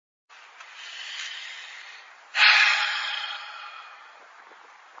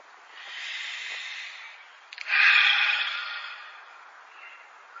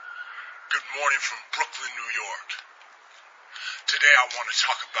Good morning from Brooklyn, New York. Today I want to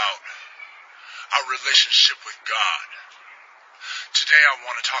talk about our relationship with God. Today I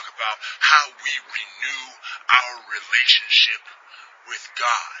want to talk about how we renew our relationship with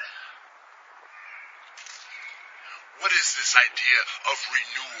God. What is this idea of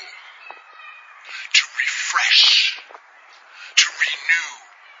renewal? To refresh, to renew.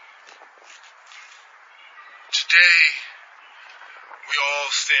 Today, we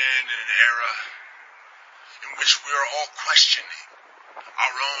all stand in an era in which we are all questioning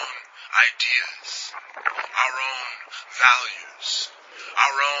our own ideas, our own values,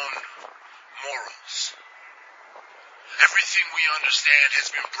 our own morals. Everything we understand has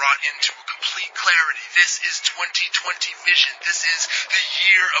been brought into a complete clarity. This is 2020 vision. This is the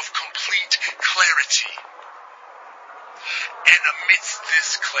year of complete clarity. And amidst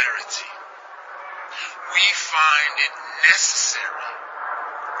this clarity, we find it necessary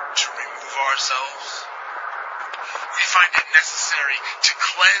to remove ourselves. We find it necessary to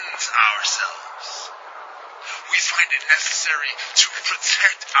cleanse ourselves. We find it necessary to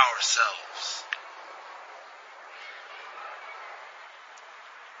protect ourselves.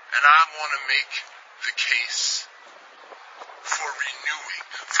 And I want to make the case for renewing,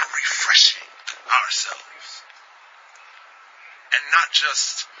 for refreshing ourselves. And not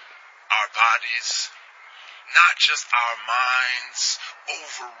just our bodies, not just our minds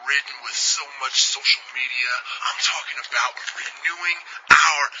overridden with so much social media. I'm talking about renewing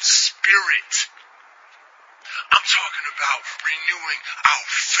our spirit. I'm talking about renewing our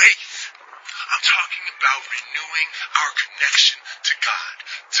faith. I'm talking about renewing our connection to God,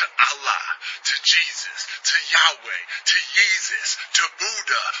 to Allah, to Jesus, to Yahweh, to Jesus, to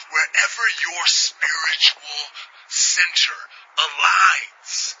Buddha, wherever your spiritual center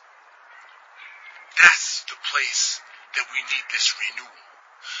aligns. That's the place that we need this renewal.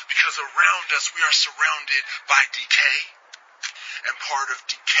 Because around us we are surrounded by decay, and part of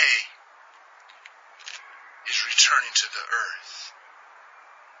decay is returning to the earth.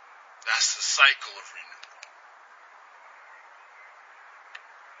 That's the cycle of renewal.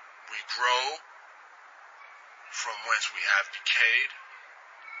 We grow from whence we have decayed,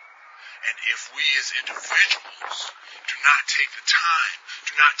 and if we as individuals do not take the time,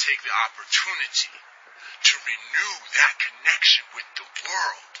 do not take the opportunity to renew that connection with the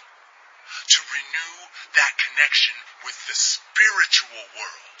world, to renew that connection with the spiritual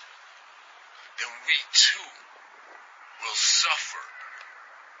world, then we too will suffer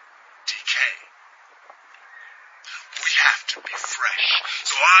decay. We have to be fresh.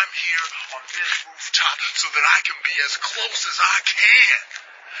 So I'm here on this rooftop so that I can be as close as I can.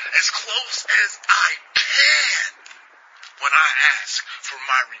 As close as I can when I ask for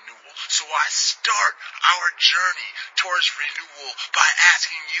my renewal. So I start our journey towards renewal by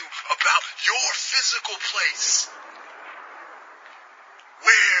asking you about your physical place.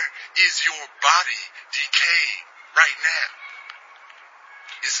 Where is your body decaying right now?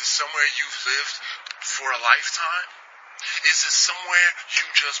 Is it somewhere you've lived for a lifetime? Is it somewhere you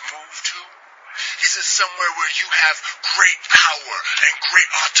just moved to? Is it somewhere where you have great power and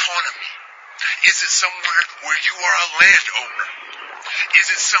great autonomy? Is it somewhere where you are a landowner? Is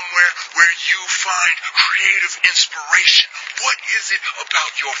it somewhere where you find creative inspiration? What is it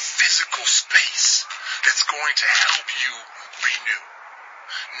about your physical space that's going to help you renew?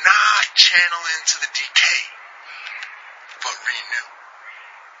 Not channel into the decay, but renew.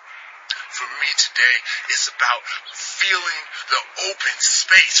 For me today, it's about feeling the open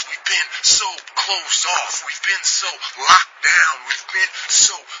space. We've been so closed off. We've been so locked down. We've been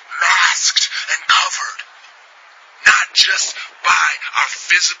so masked and covered. Not just by our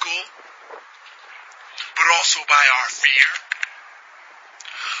physical, but also by our fear.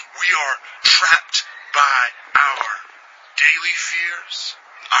 We are trapped by our daily fears,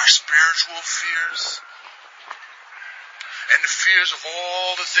 our spiritual fears, and the fears of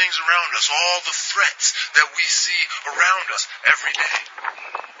all the things around us, all the threats that we see around us every day.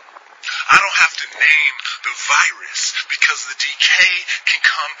 I don't have to name the virus because the decay can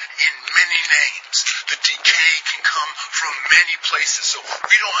come in many names. The decay can come from many places. So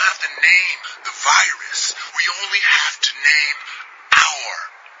we don't have to name the virus. We only have to name our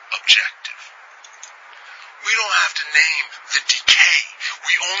objective. We don't have to name the decay.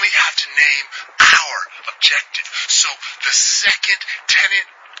 We only have to name our objective. So the second tenet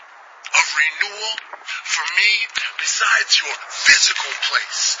of renewal, for me, besides your physical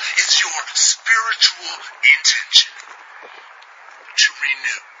place, is your spiritual intention to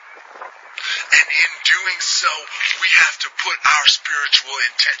renew. And in doing so, we have to put our spiritual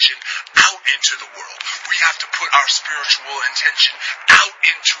intention out into the world. We have to put our spiritual intention out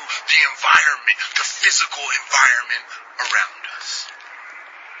into the environment, the physical environment around us.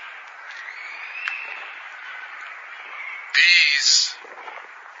 These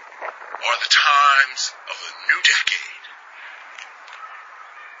are the times of a new decade.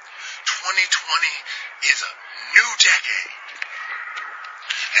 2020 is a new decade.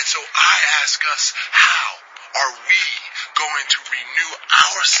 And so I ask us, how are we going to renew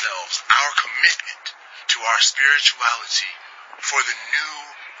ourselves, our commitment to our spirituality for the new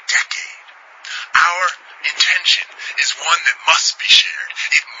decade? Our intention is one that must be shared.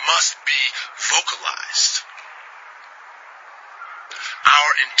 It must be vocalized.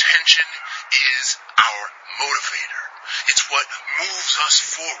 Our intention is our motivator. It's what moves us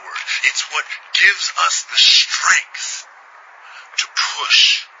forward. It's what gives us the strength to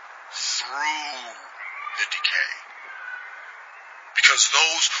push through the decay. Because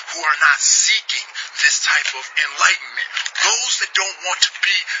those who are not seeking this type of enlightenment, those that don't want to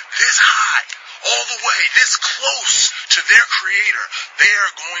be this high, all the way, this close to their Creator, they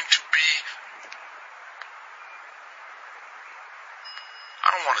are going to be, I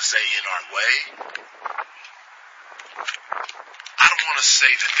don't want to say in our way. I don't want to say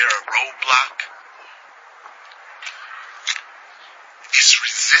that they're a roadblock. It's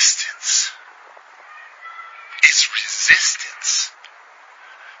resistance. It's resistance.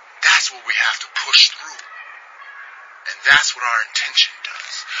 That's what we have to push through. And that's what our intention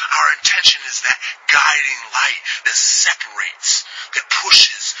does. Our intention is that guiding light that separates, that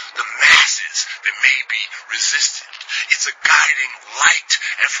pushes the masses that may be resistant. It's a guiding light.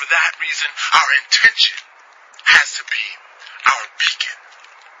 And for that reason, our intention has to be our beacon.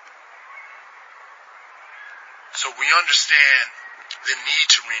 So we understand the need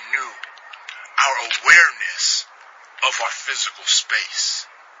to renew our awareness of our physical space.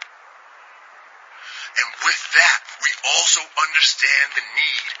 And with that, we also understand the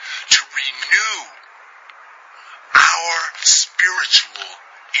need to renew our spiritual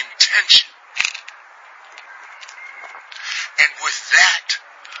intention. And with that,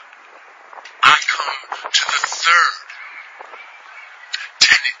 I come to the third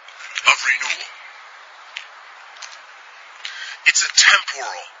tenet of renewal. It's a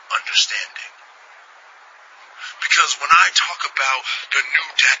temporal understanding. Because when I talk about the new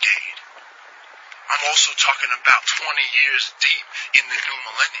decade, I'm also talking about 20 years deep in the new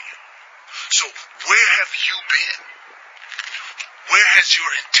millennium. So where have you been? Where has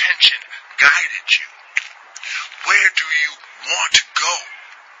your intention guided you? Where do you want to go?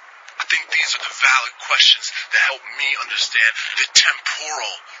 I think these are the valid questions that help me understand the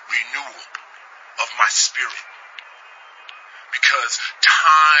temporal renewal of my spirit. Because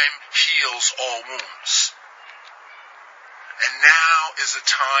time heals all wounds. And now is a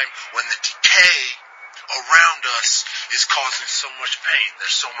time when the decay around us is causing so much pain.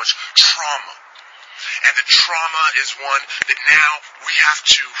 There's so much trauma. And the trauma is one that now we have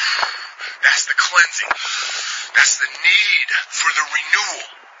to, that's the cleansing. That's the need for the renewal.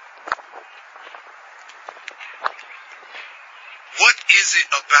 What is it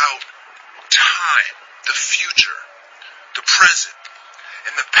about time, the future, the present,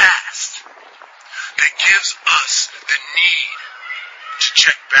 and the past that gives us the need to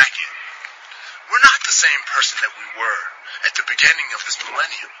check back in? We're not the same person that we were at the beginning of this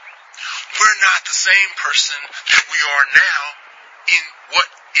millennium. We're not the same person that we are now in what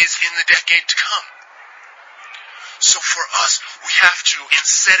is in the decade to come. So for us, we have to, in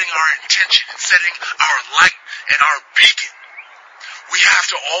setting our intention, in setting our light and our beacon, we have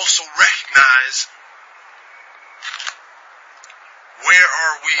to also recognize where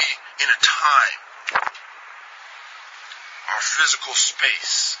are we in a time, our physical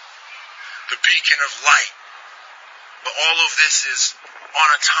space, the beacon of light. But all of this is on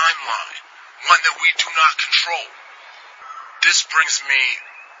a timeline, one that we do not control. This brings me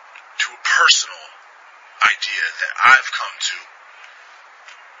to a personal idea that I've come to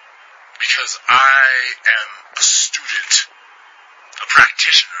because I am a student, a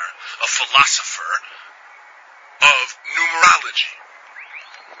practitioner, a philosopher of numerology.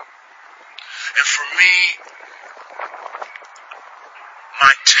 And for me,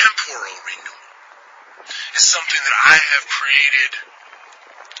 my temporal renewal is something that I have created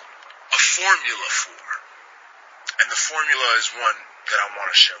a formula for. And the formula is one that I want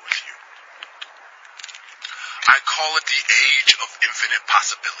to share with you. I call it the age of infinite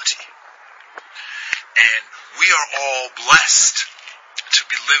possibility. And we are all blessed to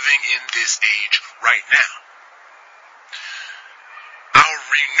be living in this age right now. Our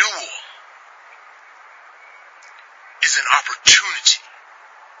renewal is an opportunity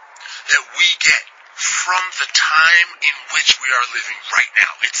that we get from the time in which we are living right now.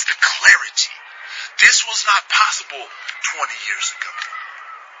 It's the clarity. This was not possible 20 years ago.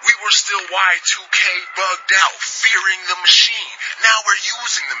 We were still Y2K bugged out, fearing the machine. Now we're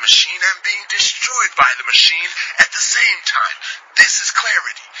using the machine and being destroyed by the machine at the same time. This is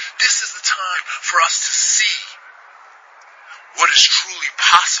clarity. This is the time for us to see what is truly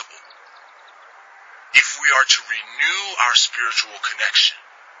possible if we are to renew our spiritual connection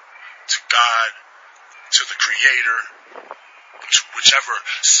to God, to the Creator, to whichever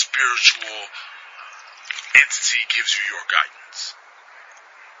spiritual entity gives you your guidance.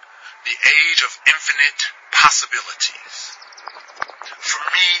 The age of infinite possibilities. For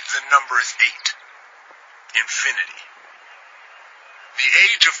me, the number is 8. Infinity. The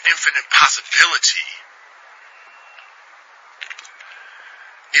age of infinite possibility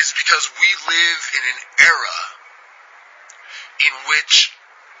is because we live in an era in which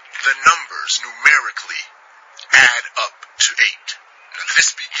the numbers numerically add up to 8. Now,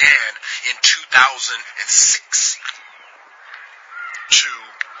 this began in 2006. 2006.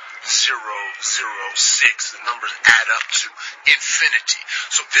 The numbers add up to infinity.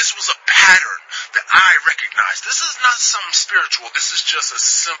 So this was a pattern that I recognized. This is not something spiritual. This is just a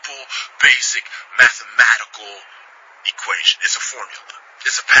simple, basic mathematical equation. It's a formula.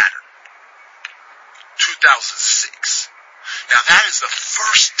 It's a pattern. 2006. Now that is the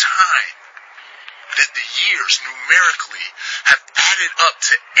first time that the years numerically have added up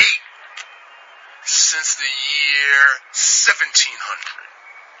to 8 since the year 1700.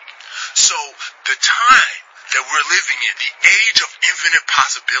 So the time that we're living in, the age of infinite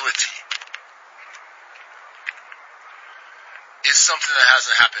possibility, is something that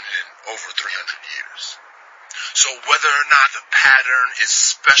hasn't happened in over 300 years. So whether or not the pattern is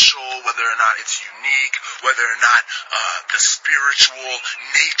special, whether or not it's unique, whether or not the spiritual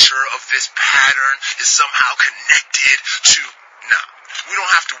nature of this pattern is somehow connected to, we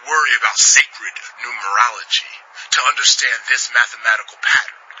don't have to worry about sacred numerology to understand this mathematical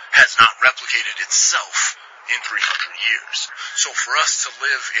pattern has not replicated itself in 300 years. So for us to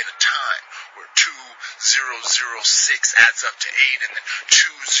live in a time where 2006 adds up to 8 and then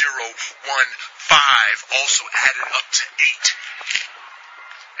 2015 also added up to 8.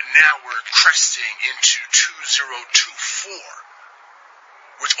 And now we're cresting into 2024,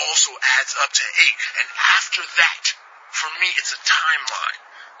 which also adds up to 8. And after that, for me, it's a timeline.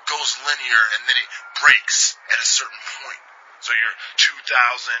 It goes linear and then it breaks at a certain point. So you're 2000,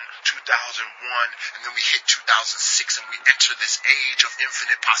 2001, and then we hit 2006 and we enter this age of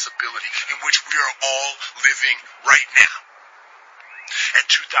infinite possibility in which we are all living right now. At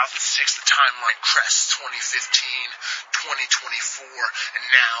 2006, the timeline crests 2015, 2024, and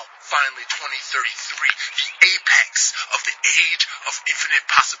now, finally, 2033, the apex of the age of infinite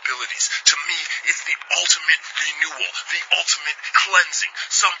possibilities. To me, it's the ultimate renewal, the ultimate cleansing.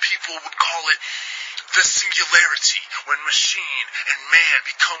 Some people would call it the singularity, when machine and man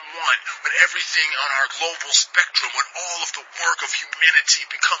become one, when everything on our global spectrum, when all of the work of humanity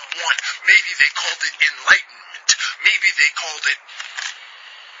become one. Maybe they called it enlightenment. Maybe they called it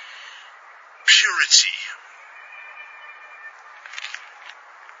purity.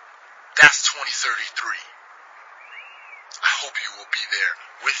 That's 2033. I hope you will be there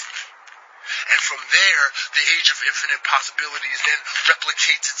with me. And from there, the age of infinite possibilities then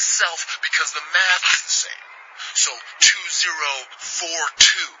replicates itself because the math is the same. So 2042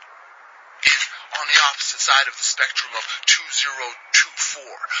 is on the opposite side of the spectrum of 2024,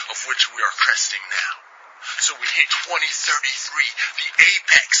 of which we are cresting now. So we hit 2033, the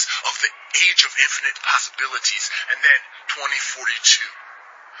apex of the age of infinite possibilities, and then 2042,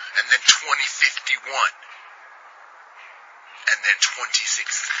 and then 2051, and then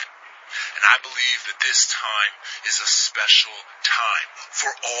 2060. And I believe that this time is a special time for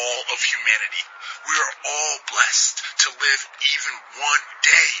all of humanity. We are all blessed to live even one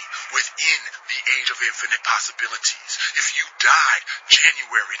day within the age of infinite possibilities. If you died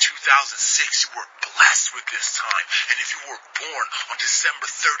January 2006, you were blessed with this time. And if you were born on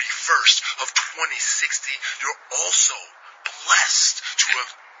December 31st of 2060, you're also blessed to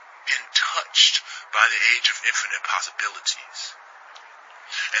have been touched by the age of infinite possibilities.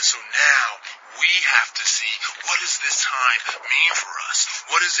 And so now we have to see, what does this time mean for us?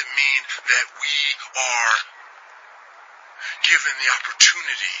 What does it mean that we are given the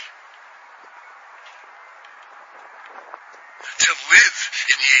opportunity to live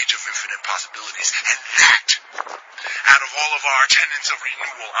in the age of infinite possibilities? And that, out of all of our tenets of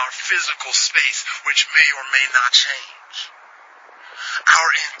renewal, our physical space, which may or may not change, our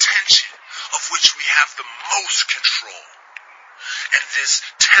intention of which we have the most control, and this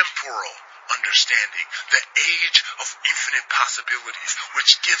temporal understanding, the age of infinite possibilities,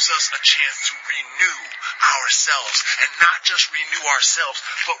 which gives us a chance to renew ourselves, and not just renew ourselves,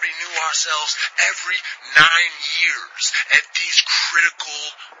 but renew ourselves every 9 years at these critical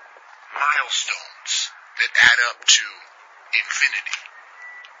milestones that add up to infinity.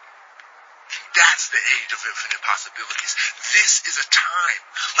 That's the age of infinite possibilities. This is a time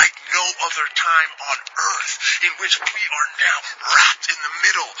like no other time on earth, in which we are now wrapped in the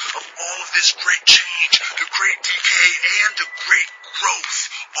middle of all of this great change, the great decay, and the great growth,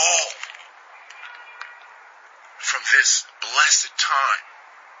 all from this blessed time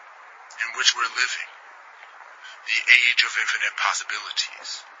in which we're living, the age of infinite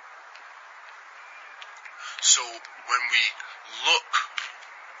possibilities. So when we look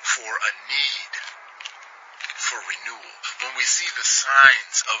for a need for renewal, when we see the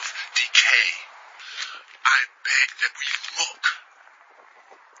signs of decay, I beg that we look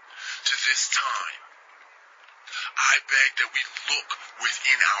to this time. I beg that we look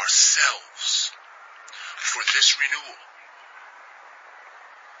within ourselves for this renewal.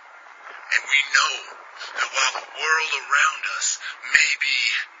 And we know that while the world around us may be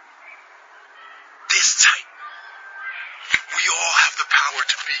this tight, we all have the power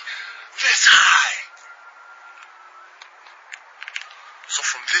to be this high. So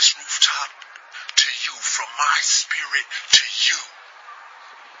from this rooftop to you, from my spirit to you,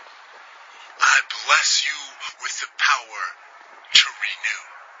 I bless you with the power to renew.